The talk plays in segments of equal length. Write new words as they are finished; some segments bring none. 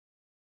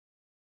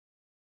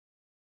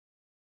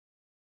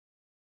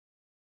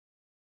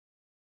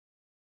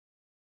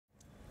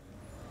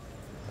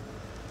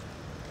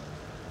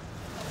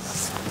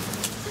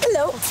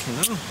Fucking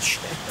hell,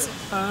 shit.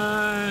 Can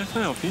I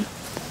help you?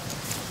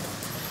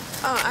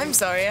 Oh, I'm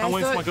sorry. I'm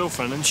waiting for my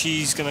girlfriend, and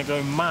she's gonna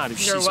go mad if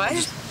she sees someone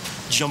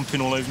just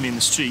jumping all over me in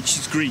the street.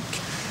 She's Greek,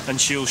 and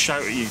she'll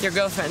shout at you. Your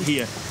girlfriend?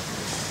 Here.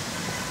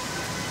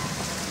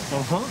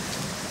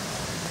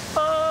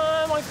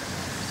 My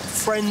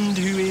friend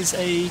who is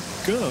a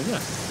girl, yeah.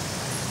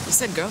 You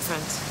said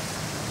girlfriend.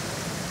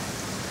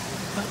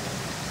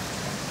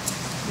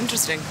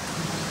 Interesting.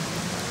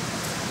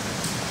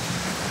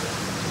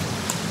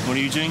 What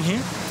are you doing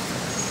here?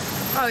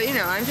 Oh, you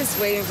know, I'm just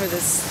waiting for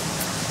this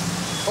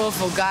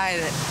awful guy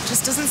that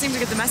just doesn't seem to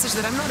get the message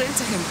that I'm not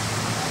into him.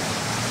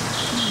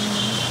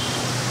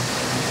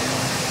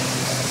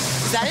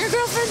 Is that your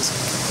girlfriend?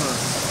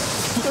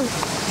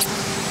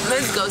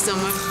 Let's go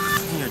somewhere.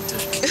 You're a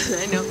dick.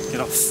 I know. Get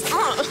off.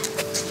 Oh.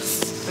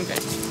 Okay.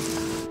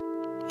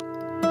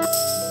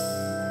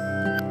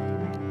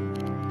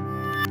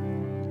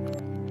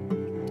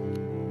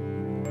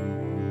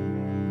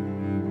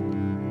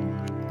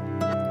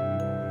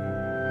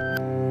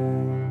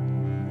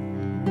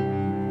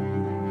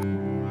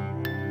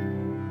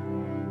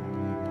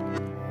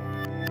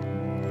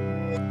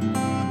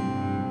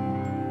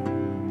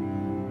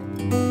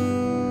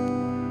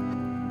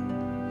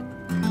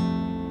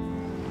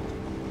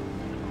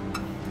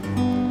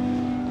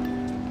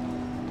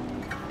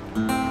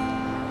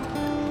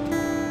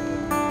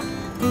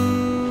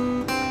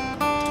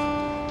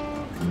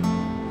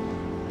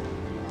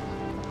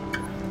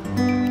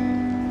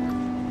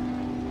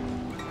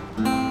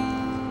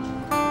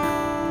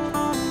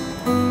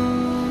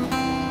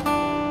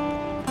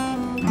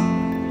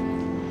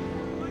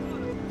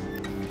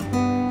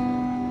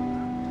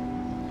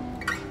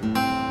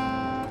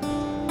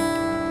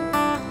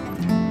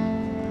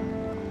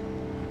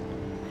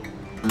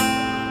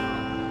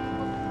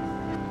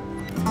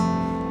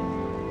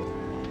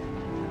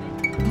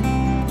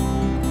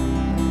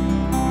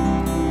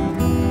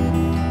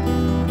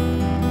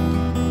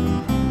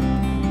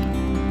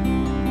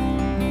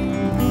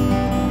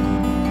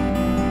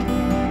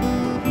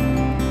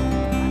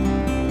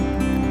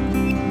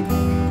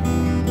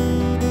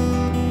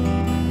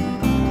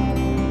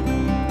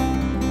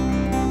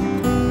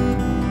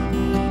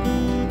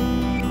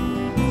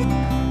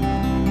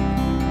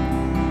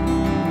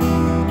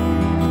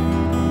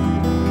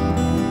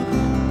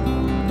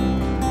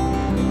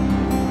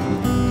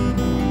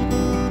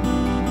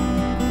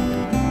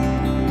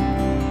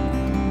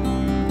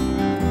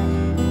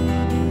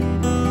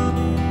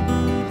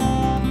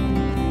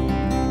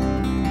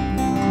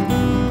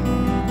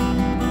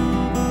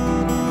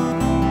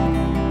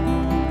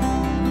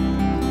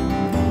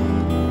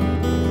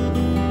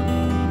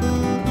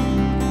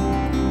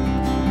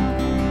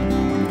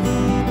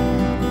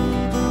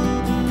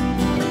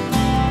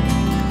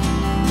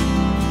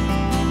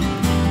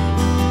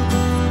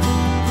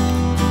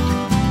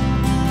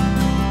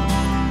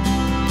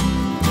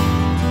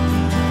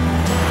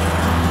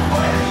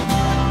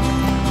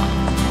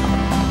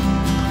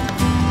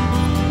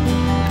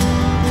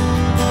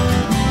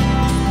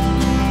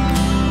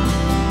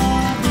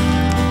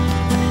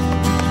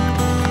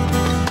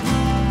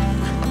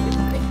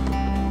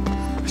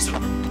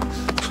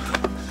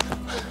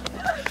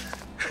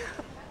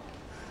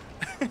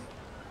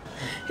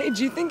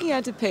 Do you think he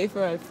had to pay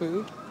for our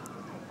food?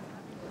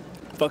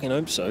 Fucking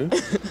hope so.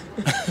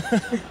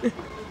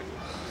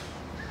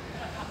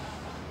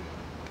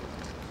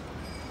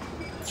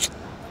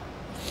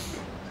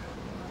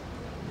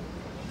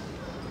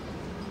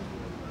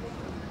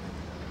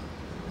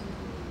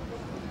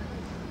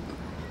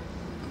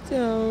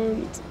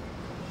 Don't.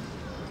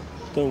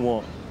 Don't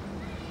what?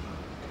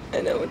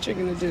 I know what you're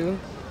gonna do.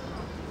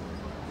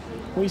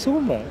 What are you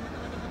talking about?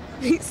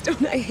 Please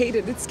don't. I hate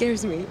it. It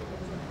scares me.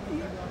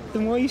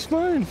 Then why are you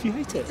smiling if you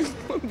hate it?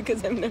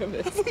 Because I'm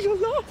nervous. I thought you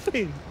were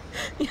laughing.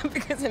 Yeah,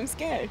 because I'm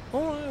scared.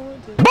 All right, I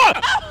won't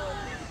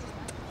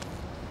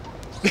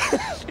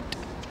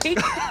do.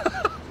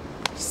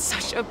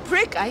 Such a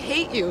prick. I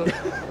hate you.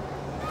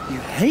 You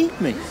hate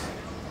me?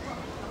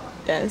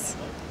 Yes.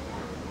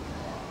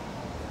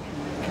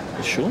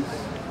 You sure?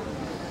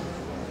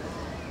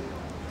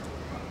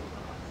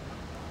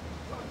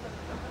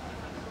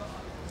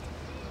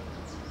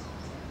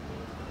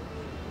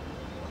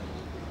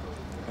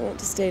 I want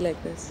to stay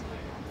like this.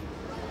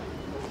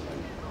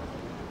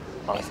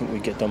 I think we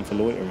get done for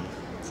loitering.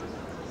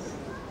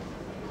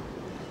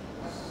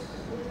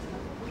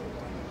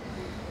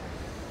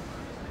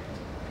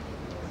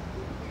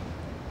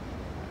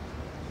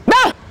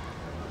 No!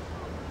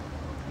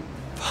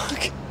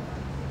 Fuck.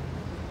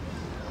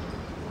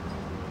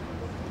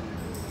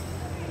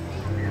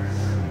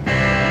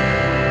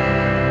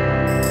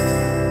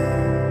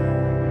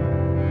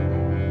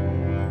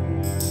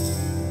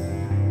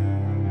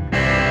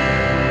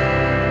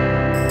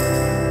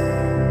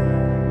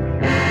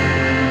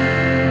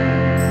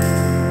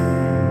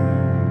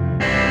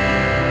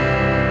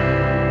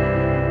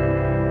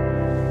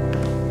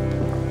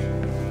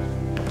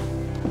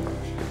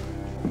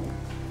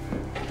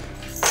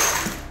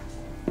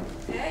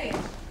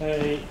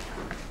 Hey.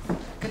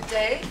 Good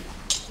day?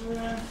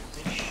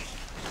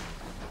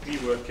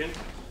 working?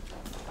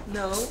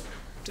 No.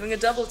 Doing a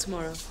double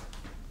tomorrow.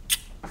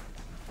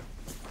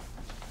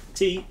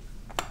 Tea?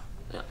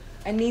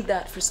 I need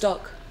that for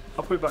stock.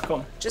 I'll put it back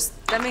on. Just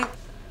let me...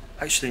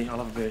 Actually, I'll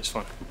have a beer, it's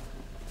fine.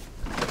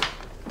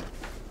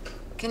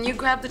 Can you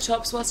grab the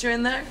chops whilst you're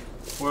in there?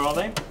 Where are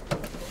they? On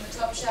the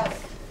top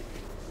shelf.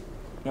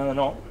 No, they're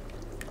not.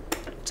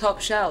 Top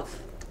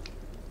shelf.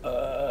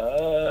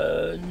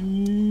 No,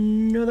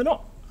 they're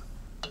not.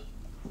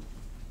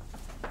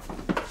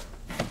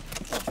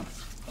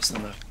 That's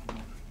them there.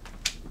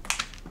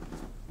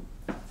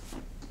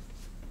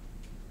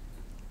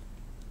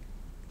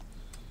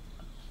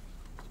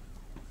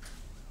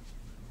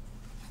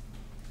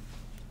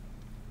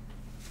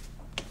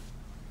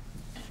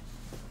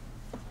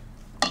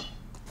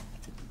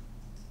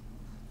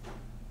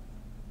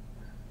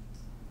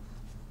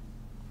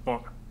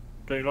 What?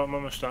 Do you like my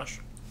moustache?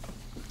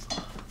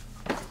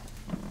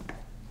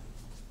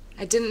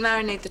 I didn't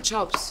marinate the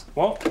chops.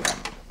 What?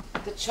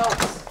 The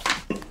chops.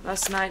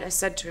 Last night I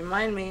said to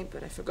remind me,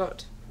 but I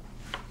forgot.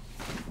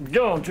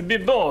 Don't be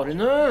boring,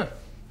 huh?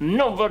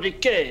 Nobody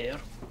care.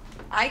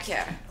 I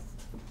care.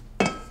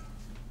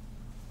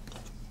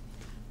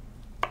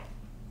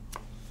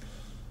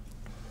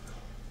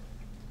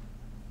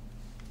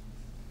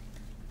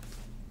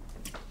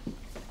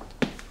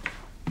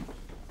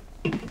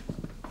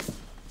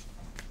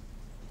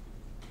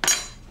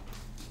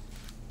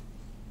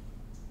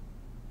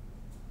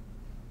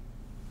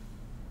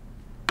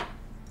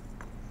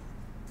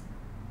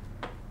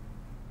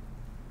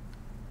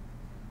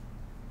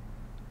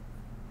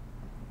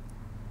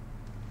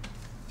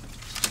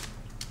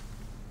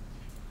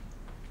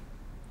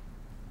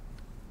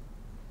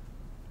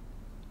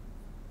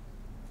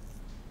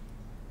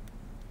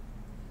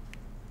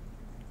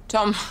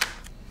 Tom.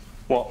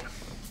 What?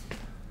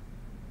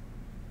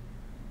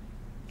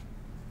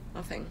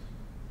 Nothing.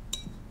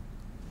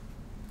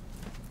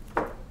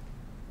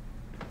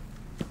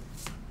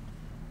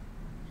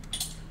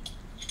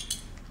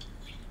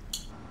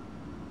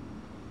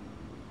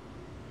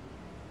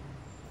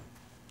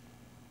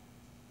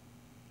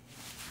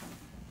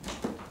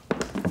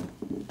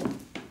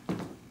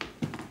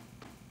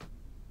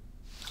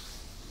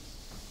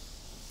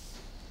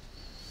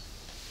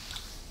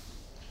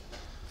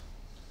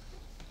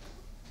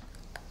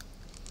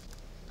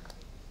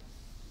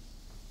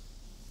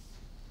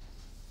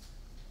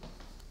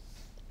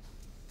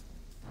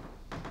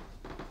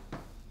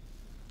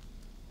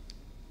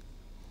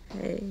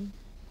 Hey.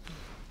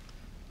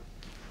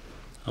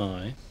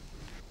 Hi.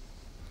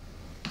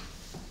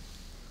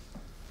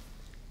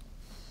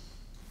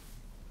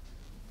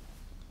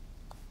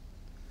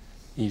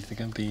 Eve, they're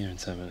going to be here in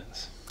 10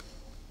 minutes.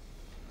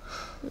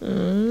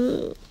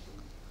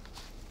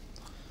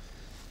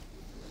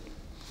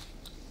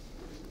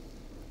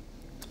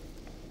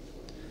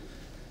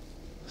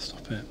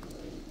 Stop it.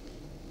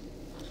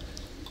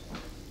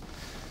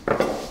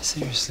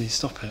 Seriously,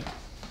 stop it.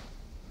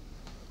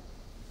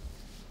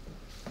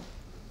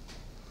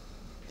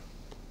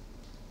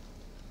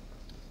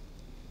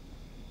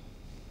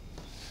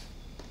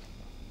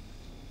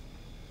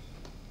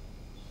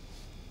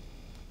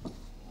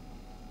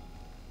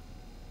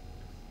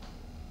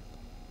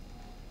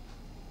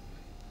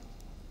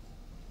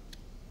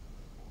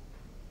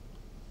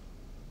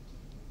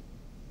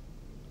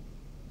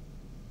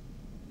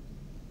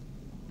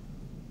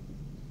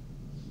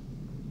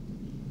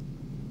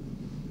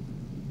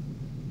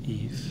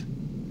 Eve.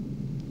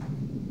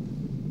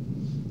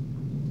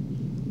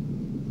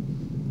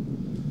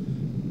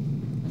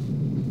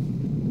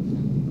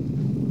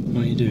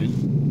 What are you doing?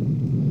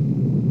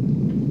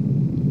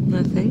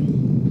 Nothing.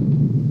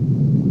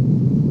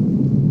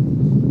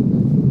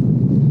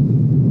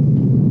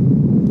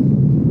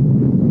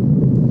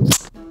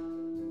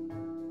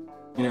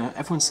 You know,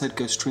 everyone said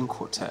go string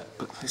quartet,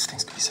 but those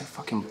things can be so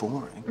fucking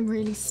boring.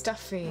 Really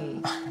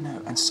stuffy. I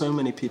know, and so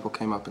many people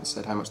came up and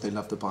said how much they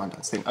loved the barn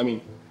dance thing. I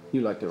mean,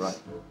 you liked it, right?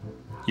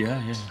 Yeah.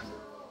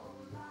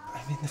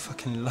 I mean, the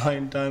fucking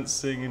line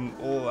dancing and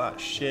all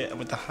that shit, and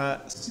with the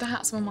hats. The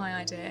hats were my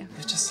idea.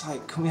 It's just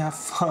like, can we have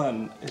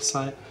fun? It's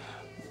like,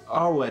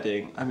 our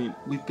wedding, I mean,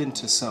 we've been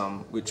to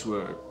some which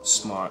were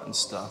smart and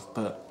stuff,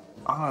 but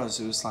ours,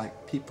 it was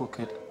like people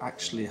could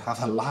actually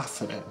have a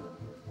laugh at it.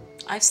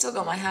 I've still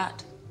got my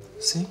hat.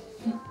 See?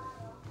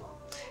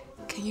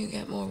 Can you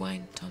get more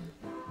wine, Tom?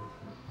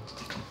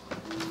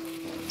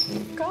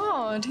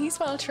 God, he's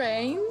well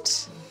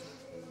trained.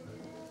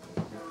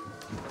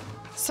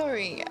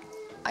 Sorry,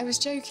 I was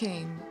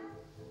joking.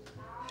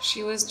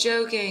 She was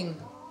joking.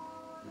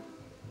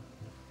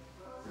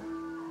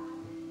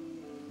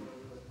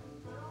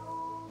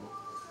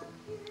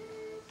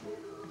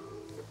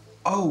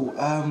 Oh,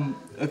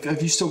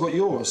 have you still got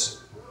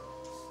yours?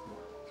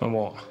 And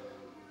what?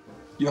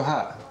 Your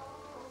hat?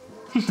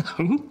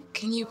 No.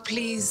 Can you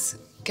please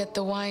get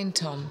the wine,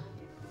 Tom?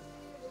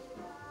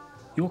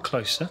 You're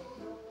closer.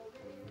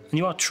 And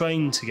you are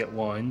trained to get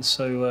wine,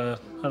 so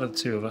out of the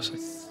two of us, I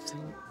think...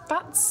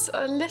 That's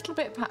a little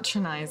bit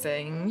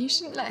patronising. You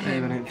shouldn't let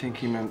him. Babe, I don't think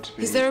he meant to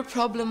be. Is there a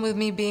problem with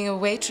me being a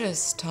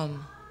waitress,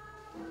 Tom?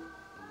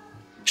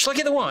 Shall I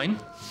get the wine?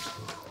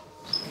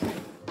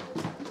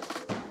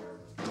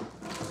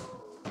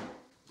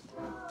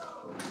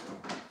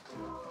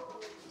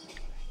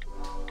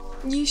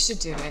 You should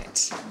do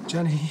it.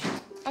 Jenny.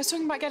 I was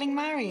talking about getting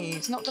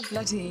married, not the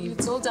bloody...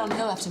 It's all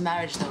downhill after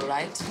marriage, though,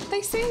 right?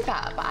 They say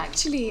that, but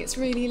actually it's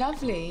really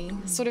lovely.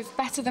 Sort of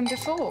better than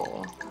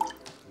before.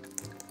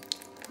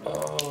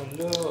 Oh,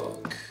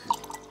 look.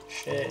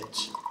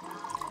 Shit.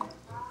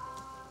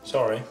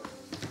 Sorry.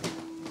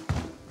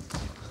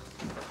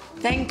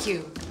 Thank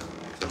you.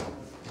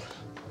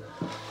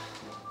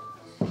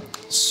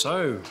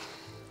 So,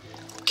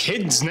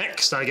 kids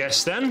next, I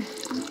guess, then.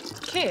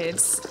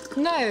 Kids?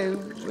 No,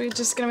 we're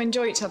just going to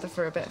enjoy each other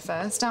for a bit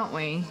first, aren't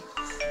we?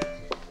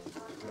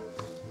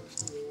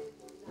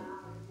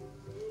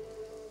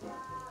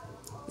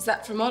 Is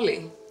that from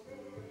Ollie?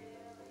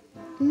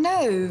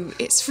 No,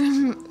 it's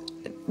from...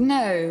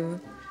 No.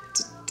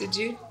 Did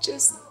you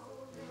just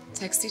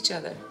text each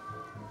other?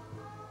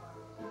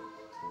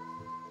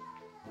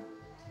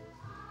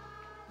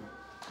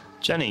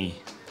 Jenny,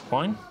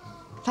 wine?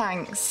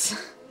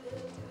 Thanks.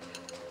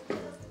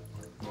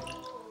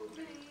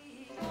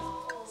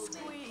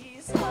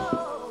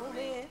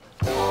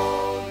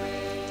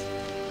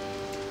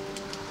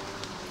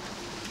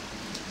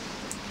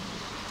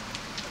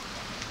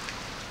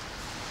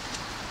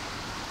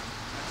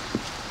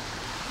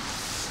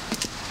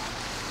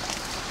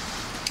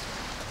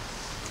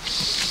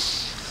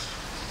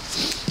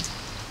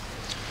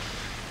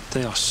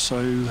 They are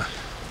so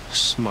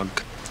smug.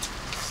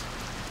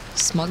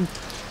 Smug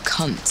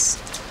cunts.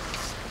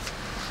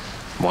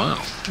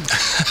 Wow.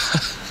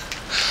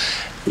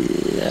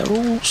 They're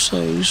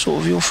also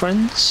sort of your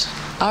friends?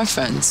 Our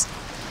friends.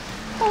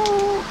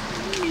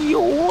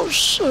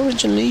 Yours,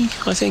 originally,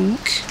 I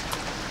think.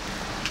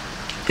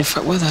 In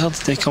fact, where the hell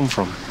did they come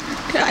from?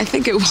 Yeah, I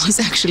think it was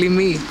actually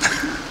me.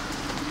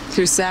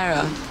 Through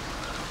Sarah.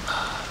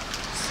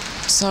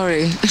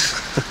 Sorry.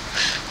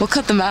 We'll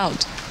cut them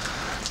out.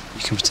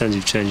 You can pretend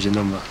you've changed your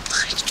number.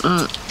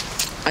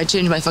 I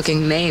changed my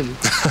fucking name.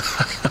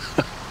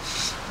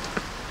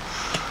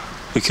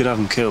 We could have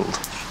them killed.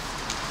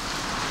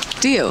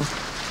 Deal.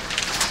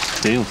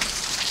 Deal.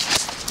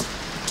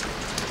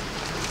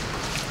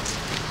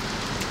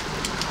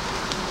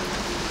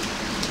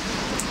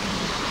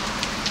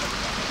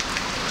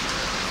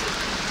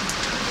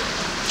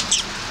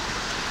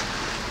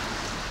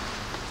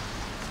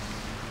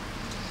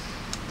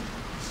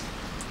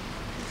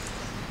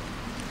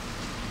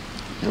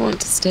 I want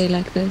to stay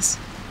like this.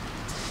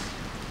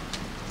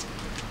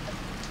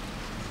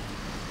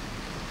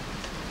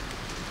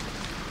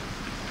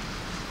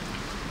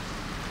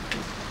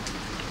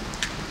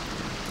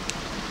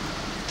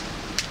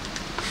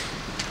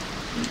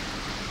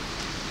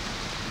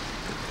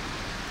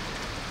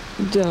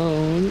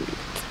 Don't.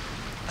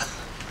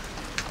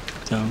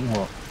 Don't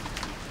what?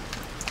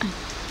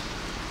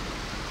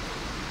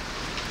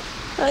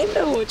 I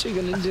know what you're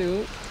gonna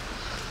do.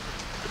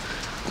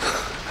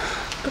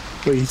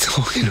 What are you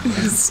talking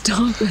about?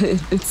 Stop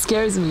it. It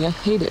scares me. I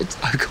hate it.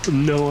 I've got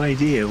no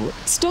idea.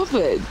 Stop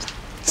it.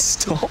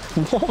 Stop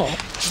what?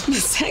 The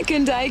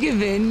second I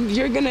give in,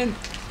 you're gonna...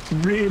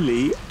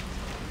 Really?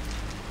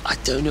 I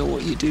don't know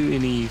what you're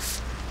doing,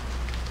 Eve.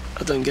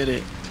 I don't get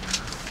it.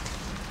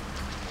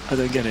 I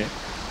don't get it.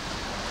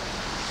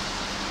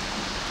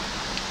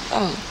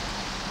 Oh.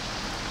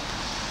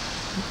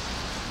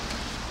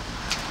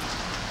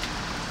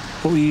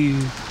 What were you...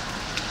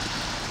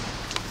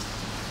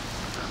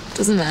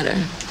 Doesn't matter.